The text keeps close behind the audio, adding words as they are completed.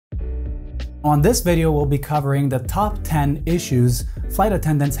On this video, we'll be covering the top 10 issues flight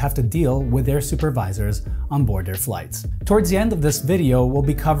attendants have to deal with their supervisors on board their flights. Towards the end of this video, we'll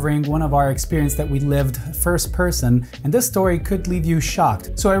be covering one of our experience that we lived first person, and this story could leave you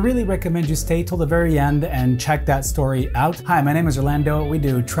shocked. So I really recommend you stay till the very end and check that story out. Hi, my name is Orlando. We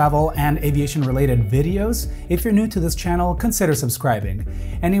do travel and aviation related videos. If you're new to this channel, consider subscribing.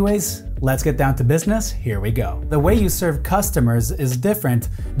 Anyways, let's get down to business. Here we go. The way you serve customers is different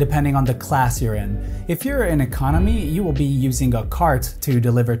depending on the class you're in. If you're in economy, you will be using a cart to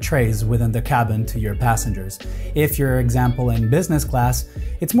deliver trays within the cabin to your passengers. If you're, example, in business class,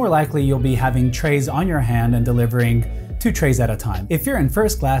 it's more likely you'll be having trays on your hand and delivering 2 trays at a time. If you're in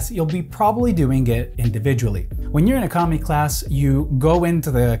first class, you'll be probably doing it individually. When you're in economy class, you go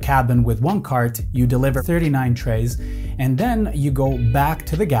into the cabin with 1 cart, you deliver 39 trays, and then you go back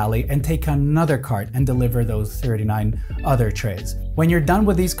to the galley and take another cart and deliver those 39 other trays. When you're done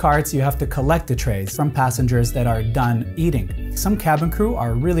with these carts, you have to collect the trays from passengers that are done eating. Some cabin crew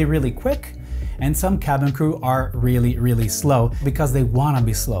are really quick, and some cabin crew are really slow because they want to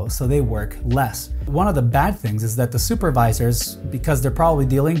be slow, so they work less. One of the bad things is that the supervisors, because they're probably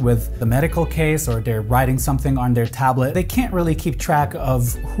dealing with the medical case or they're writing something on their tablet, they can't really keep track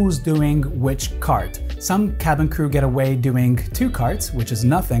of who's doing which cart. Some cabin crew get away doing 2 carts, which is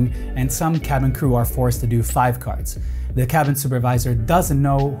nothing, and some cabin crew are forced to do 5 carts. The cabin supervisor doesn't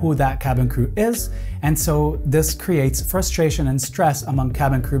know who that cabin crew is, and so this creates frustration and stress among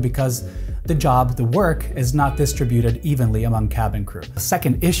cabin crew because the work is not distributed evenly among cabin crew. The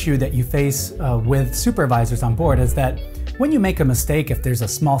second issue that you face with supervisors on board is that when you make a mistake, if there's a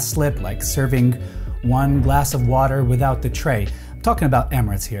small slip like serving 1 glass of water without the tray, I'm talking about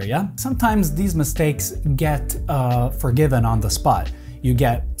Emirates here, yeah? Sometimes these mistakes get forgiven on the spot. You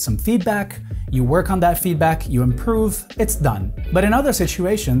get some feedback, you work on that feedback, you improve, it's done. But in other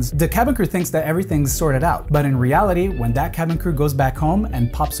situations, the cabin crew thinks that everything's sorted out. But in reality, when that cabin crew goes back home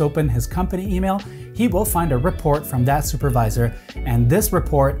and pops open his company email, he will find a report from that supervisor, and this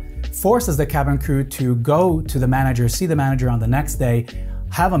report forces the cabin crew to go to the manager, see the manager on the next day,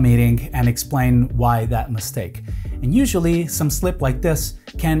 have a meeting, and explain why that mistake. And usually, some slip like this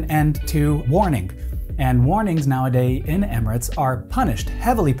can end to warning. And warnings nowadays in Emirates are punished,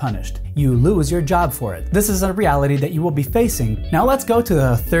 heavily punished. You lose your job for it. This is a reality that you will be facing. Now let's go to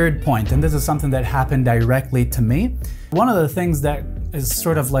the third point, and this is something that happened directly to me. One of the things that is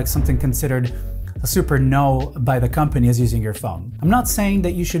sort of like something considered a super no by the company is using your phone. I'm not saying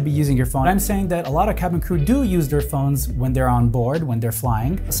that you should be using your phone. I'm saying that a lot of cabin crew do use their phones when they're on board, when they're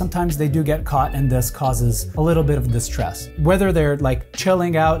flying. Sometimes they do get caught, and this causes a little bit of distress. Whether they're like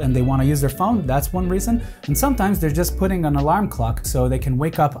chilling out and they want to use their phone, that's one reason. And sometimes they're just putting an alarm clock so they can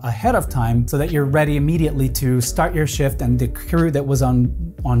wake up ahead of time so that you're ready immediately to start your shift, and the crew that was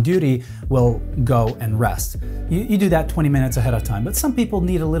on duty will go and rest. You do that 20 minutes ahead of time, but some people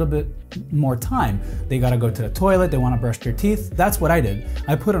need a little bit more time. They gotta go to the toilet, they wanna brush their teeth. That's what I did.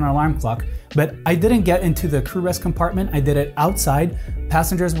 I put an alarm clock, but I didn't get into the crew rest compartment. I did it outside.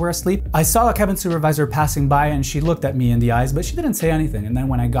 Passengers were asleep. I saw a cabin supervisor passing by, and she looked at me in the eyes, but she didn't say anything. And then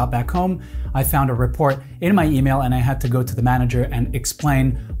when I got back home, I found a report in my email, and I had to go to the manager and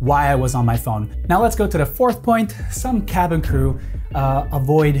explain why I was on my phone. Now let's go to the fourth point. Some cabin crew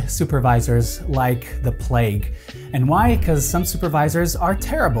avoid supervisors like the plague. And why? Because some supervisors are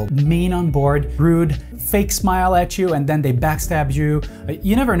terrible, mean on board, rude, fake smile at you, and then they backstab you.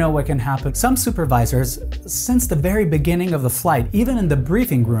 You never know what can happen. Some supervisors, since the very beginning of the flight, even in the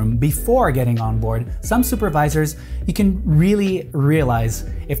briefing room before getting on board, some supervisors, you can really realize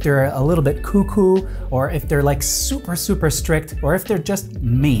if they're a little bit cuckoo, or if they're like super strict, or if they're just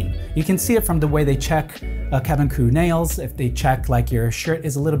mean. You can see it from the way they check cabin crew nails, if they check like your shirt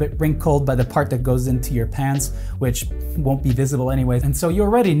is a little bit wrinkled by the part that goes into your pants, which won't be visible anyways. And so you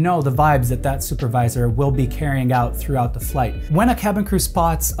already know the vibes that that supervisor will be carrying out throughout the flight. When a cabin crew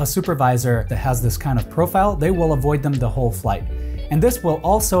spots a supervisor that has this kind of profile, they will avoid them the whole flight. And this will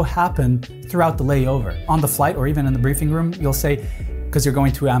also happen throughout the layover. On the flight or even in the briefing room, you'll say, because you're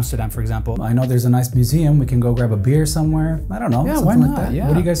going to Amsterdam, for example, I know there's a nice museum, we can go grab a beer somewhere. I don't know, yeah, why not? Like that. Yeah.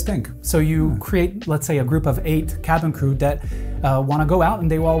 What do you guys think? So you create, let's say, a group of 8 cabin crew that want to go out,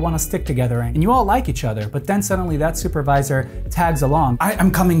 and they all want to stick together, and you all like each other, but then suddenly that supervisor tags along. I'm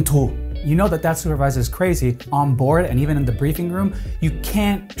coming too. you know that that supervisor is crazy on board and even in the briefing room, you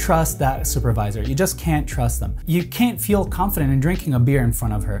can't trust that supervisor. You just can't trust them. You can't feel confident in drinking a beer in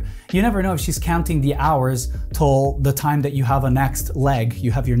front of her. You never know if she's counting the hours till the time that you have a next leg,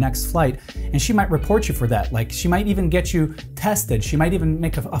 you have your next flight, and she might report you for that. Like, she might even get you tested. She might even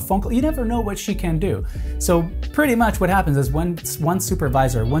make a phone call. You never know what she can do. So pretty much what happens is when one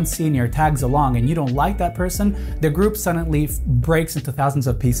supervisor, one senior tags along and you don't like that person, the group suddenly breaks into thousands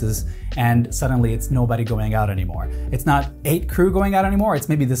of pieces and suddenly it's nobody going out anymore. It's not 8 crew going out anymore, it's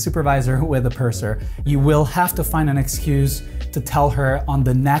maybe the supervisor with a purser. You will have to find an excuse to tell her on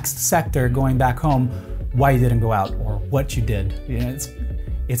the next sector going back home why you didn't go out or what you did. You know,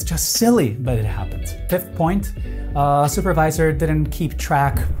 it's just silly, but it happens. 5th point, supervisor didn't keep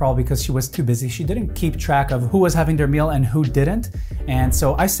track, probably because she was too busy. She didn't keep track of who was having their meal and who didn't. And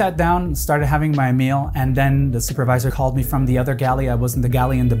so I sat down, started having my meal, and then the supervisor called me from the other galley. I was in the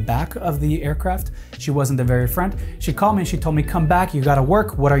galley in the back of the aircraft. She was in the very front. She called me and she told me, come back, you gotta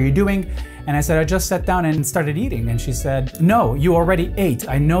work, what are you doing? And I said, I just sat down and started eating. And she said, no, you already ate.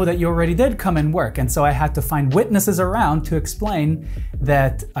 I know that you already did come and work. And so I had to find witnesses around to explain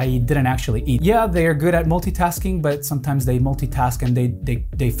that I didn't actually eat. Yeah, they are good at multitasking, but sometimes they multitask and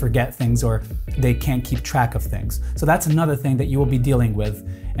they forget things or they can't keep track of things. So that's another thing that you will be dealing with,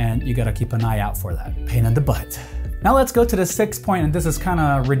 and you gotta keep an eye out for that. Pain in the butt. Now let's go to the 6th point, and this is kind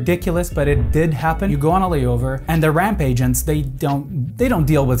of ridiculous, but it did happen. You go on a layover, and the ramp agents, they don't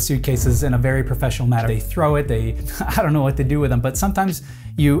deal with suitcases in a very professional manner. They throw it, I don't know what to do with them, but sometimes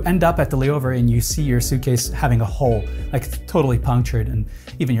you end up at the layover and you see your suitcase having a hole, like totally punctured, and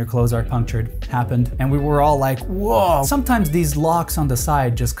even your clothes are punctured. Happened, and we were all like, whoa. Sometimes these locks on the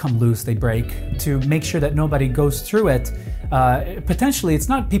side just come loose, they break. To make sure that nobody goes through it, potentially it's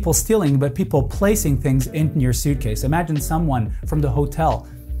not people stealing, but people placing things in your suitcase. Imagine someone from the hotel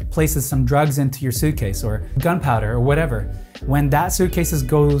places some drugs into your suitcase or gunpowder or whatever. When that suitcase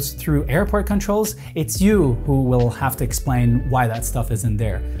goes through airport controls, it's you who will have to explain why that stuff is in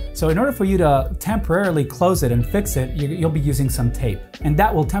there. So in order for you to temporarily close it and fix it, you'll be using some tape. And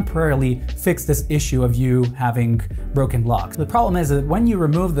that will temporarily fix this issue of you having broken locks. The problem is that when you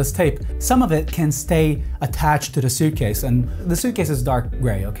remove this tape, some of it can stay attached to the suitcase, and the suitcase is dark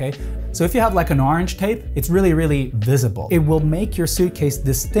gray, okay? So if you have like an orange tape, it's really, really visible. It will make your suitcase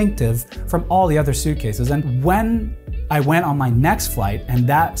distinctive from all the other suitcases. And when I went on my next flight and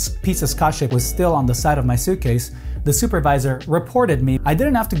that piece of Scotch tape was still on the side of my suitcase, the supervisor reported me. I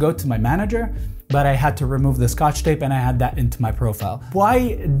didn't have to go to my manager, but I had to remove the Scotch tape and I had that into my profile.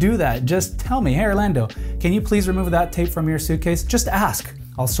 Why do that? Just tell me, hey Orlando, can you please remove that tape from your suitcase? Just ask.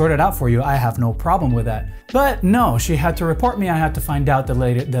 I'll sort it out for you. I have no problem with that. But no, she had to report me. I had to find out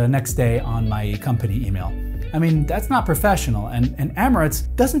the next day on my company email. I mean, that's not professional, and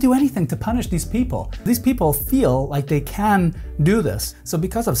Emirates doesn't do anything to punish these people. These people feel like they can do this. So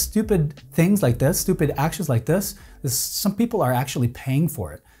because of stupid things like this, stupid actions like this, some people are actually paying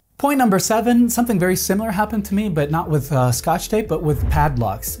for it. Point number 7, something very similar happened to me, but not with Scotch tape, but with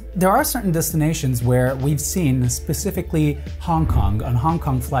padlocks. There are certain destinations where we've seen, specifically Hong Kong, on Hong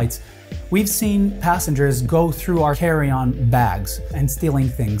Kong flights, we've seen passengers go through our carry-on bags and stealing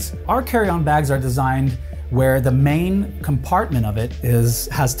things. Our carry-on bags are designed where the main compartment of it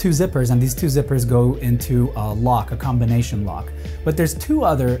has 2 zippers, and these 2 zippers go into a lock, a combination lock. But there's 2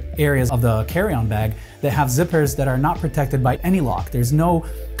 other areas of the carry-on bag that have zippers that are not protected by any lock. There's no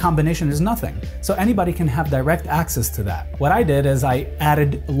combination, there's nothing. So anybody can have direct access to that. What I did is I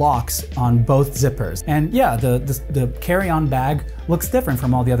added locks on both zippers. And yeah, the carry-on bag looks different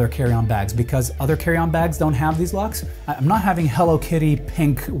from all the other carry-on bags because other carry-on bags don't have these locks. I'm not having Hello Kitty,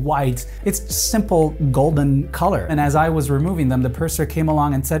 pink, white. It's simple golden color. And as I was removing them, the purser came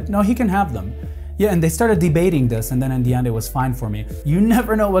along and said, no, he can have them. Yeah, and they started debating this, and then in the end it was fine for me. You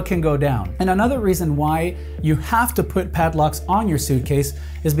never know what can go down. And another reason why you have to put padlocks on your suitcase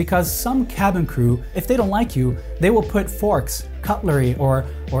is because some cabin crew, if they don't like you, they will put forks, cutlery, or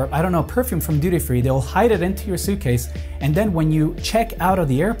I don't know, perfume from duty free. They'll hide it into your suitcase, and then when you check out of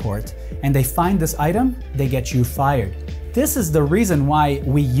the airport and they find this item, they get you fired. This is the reason why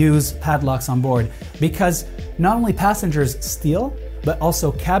we use padlocks on board, because not only passengers steal, but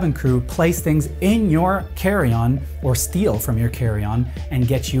also cabin crew place things in your carry-on or steal from your carry-on and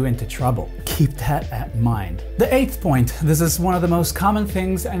get you into trouble. Keep that at mind. The 8th point, this is one of the most common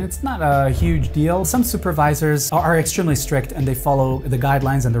things and it's not a huge deal. Some supervisors are extremely strict and they follow the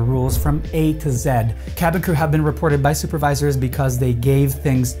guidelines and the rules from A to Z. Cabin crew have been reported by supervisors because they gave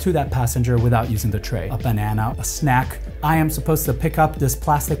things to that passenger without using the tray. A banana, a snack. I am supposed to pick up this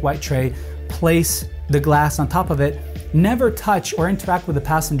plastic white tray, place the glass on top of it, never touch or interact with the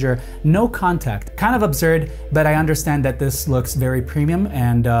passenger, no contact. Kind of absurd, but I understand that this looks very premium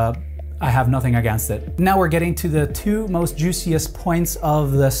and I have nothing against it. Now we're getting to the two most juiciest points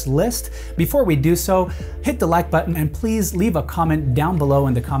of this list. Before we do so, hit the like button and please leave a comment down below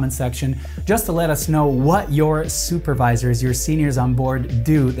in the comment section just to let us know what your supervisors, your seniors on board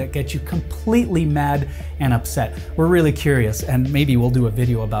do that get you completely mad and upset. We're really curious and maybe we'll do a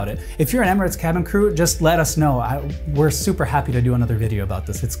video about it. If you're an Emirates cabin crew, just let us know. We're super happy to do another video about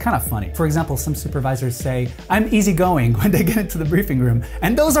this. It's kind of funny. For example, some supervisors say, "I'm easygoing" when they get into the briefing room,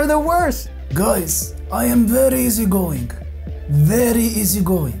 and those are the worst. Guys, I am very easygoing. Very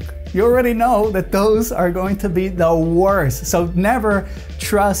easygoing. You already know that those are going to be the worst. So never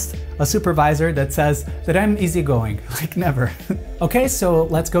trust a supervisor that says that I'm easygoing, like never. Okay, so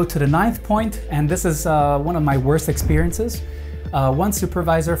let's go to the 9th point, and this is one of my worst experiences. One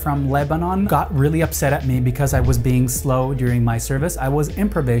supervisor from Lebanon got really upset at me because I was being slow during my service. I was in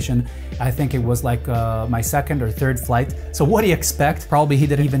probation. I think it was like my 2nd or 3rd flight. So what do you expect? Probably he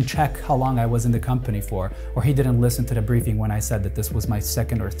didn't even check how long I was in the company for, or he didn't listen to the briefing when I said that this was my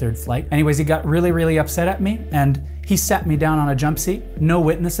 2nd or 3rd flight. Anyways, he got really upset at me and he sat me down on a jump seat. No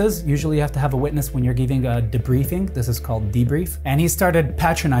witnesses. Usually you have to have a witness when you're giving a debriefing. This is called debrief. And he started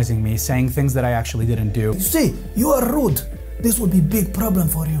patronizing me, saying things that I actually didn't do. You see, you are rude. This will be big problem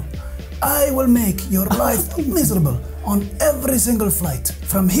for you. I will make your life miserable on every single flight.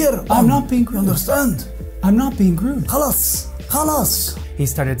 From here on. I'm not being rude. You understand? I'm not being rude. Khalas. Khalas. He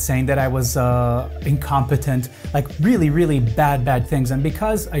started saying that I was incompetent, like really bad things. And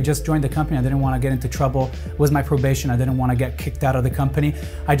because I just joined the company, I didn't want to get into trouble. It was my probation. I didn't want to get kicked out of the company.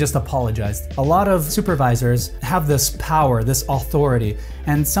 I just apologized. A lot of supervisors have this power, this authority,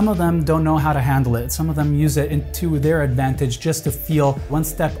 and some of them don't know how to handle it. Some of them use it to their advantage just to feel one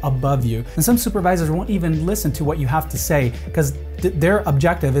step above you. And some supervisors won't even listen to what you have to say because their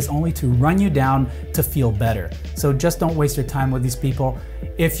objective is only to run you down to feel better. So just don't waste your time with these people.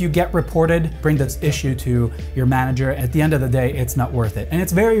 If you get reported, bring this issue to your manager. At the end of the day, it's not worth it. And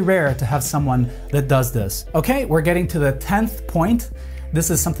it's very rare to have someone that does this. Okay, we're getting to the 10th point. This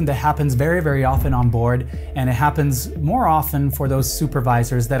is something that happens very often on board, and it happens more often for those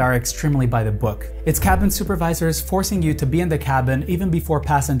supervisors that are extremely by the book. It's cabin supervisors forcing you to be in the cabin even before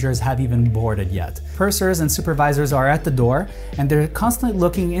passengers have even boarded yet. Pursers and supervisors are at the door, and they're constantly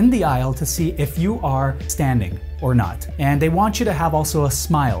looking in the aisle to see if you are standing or not. And they want you to have also a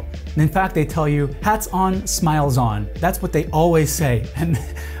smile. And in fact, they tell you, hats on, smiles on. That's what they always say. And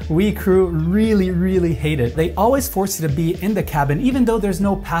we crew really hate it. They always force you to be in the cabin even though there's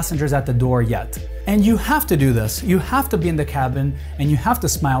no passengers at the door yet. And you have to do this. You have to be in the cabin and you have to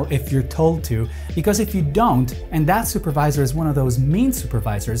smile if you're told to, because if you don't, and that supervisor is one of those mean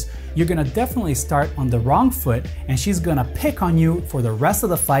supervisors, you're gonna definitely start on the wrong foot and she's gonna pick on you for the rest of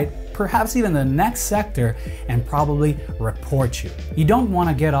the flight, perhaps even the next sector, and probably report you. You don't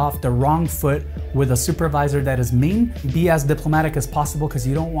wanna get off the wrong foot with a supervisor that is mean. Be as diplomatic as possible because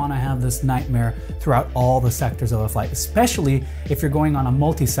you don't wanna have this nightmare throughout all the sectors of a flight, especially if you're going on a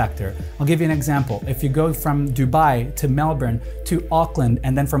multi-sector. I'll give you an example. If you go from Dubai to Melbourne to Auckland,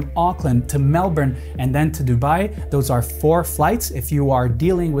 and then from Auckland to Melbourne and then to Dubai, those are 4 flights. If you are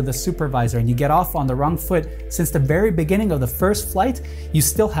dealing with a supervisor and you get off on the wrong foot since the very beginning of the first flight, you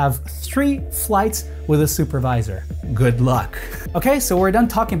still have 3 flights with a supervisor. Good luck. Okay, so we're done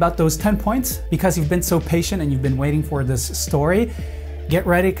talking about those 10 points. Because you've been so patient and you've been waiting for this story, get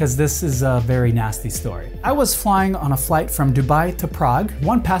ready because this is a very nasty story. I was flying on a flight from Dubai to Prague.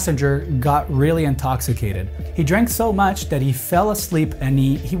 One passenger got really intoxicated. He drank so much that he fell asleep and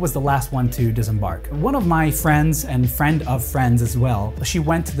he was the last one to disembark. One of my friends and friend of friends as well, she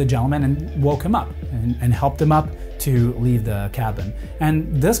went to the gentleman and woke him up and helped him up to leave the cabin.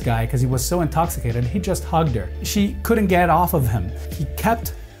 And this guy, because he was so intoxicated, he just hugged her. She couldn't get off of him. He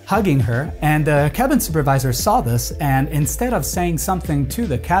kept hugging her, and the cabin supervisor saw this, and instead of saying something to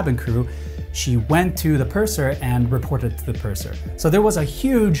the cabin crew, she went to the purser and reported to the purser. So there was a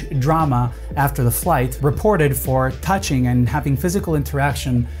huge drama after the flight, reported for touching and having physical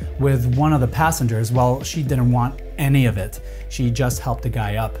interaction with one of the passengers. Well, she didn't want any of it. She just helped the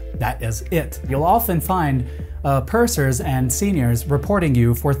guy up. That is it. You'll often find pursers and seniors reporting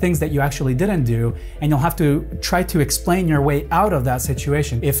you for things that you actually didn't do, and you'll have to try to explain your way out of that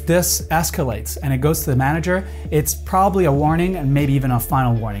situation. If this escalates and it goes to the manager, it's probably a warning and maybe even a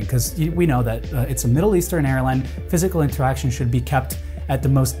final warning, because we know that it's a Middle Eastern airline. Physical interaction should be kept at the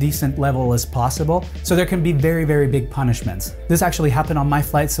most decent level as possible. So there can be very, very big punishments. This actually happened on my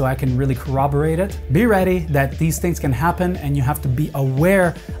flight, so I can really corroborate it. Be ready that these things can happen, and you have to be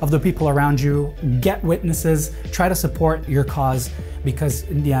aware of the people around you, get witnesses, try to support your cause, because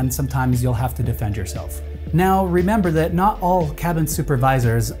in the end, sometimes you'll have to defend yourself. Now, remember that not all cabin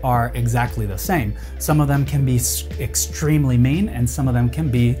supervisors are exactly the same. Some of them can be extremely mean, and some of them can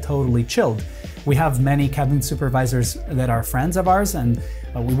be totally chilled. We have many cabin supervisors that are friends of ours, and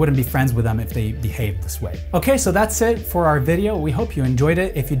we wouldn't be friends with them if they behaved this way. Okay, so that's it for our video. We hope you enjoyed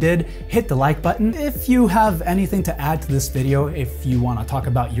it. If you did, hit the like button. If you have anything to add to this video, if you want to talk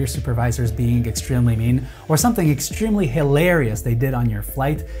about your supervisors being extremely mean or something extremely hilarious they did on your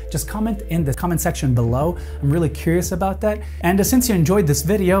flight, just comment in the comment section below. I'm really curious about that. And since you enjoyed this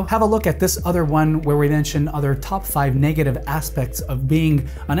video, have a look at this other one where we mention other top 5 negative aspects of being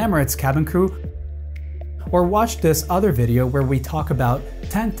an Emirates cabin crew. Or watch this other video where we talk about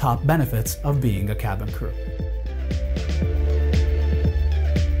 10 top benefits of being a cabin crew.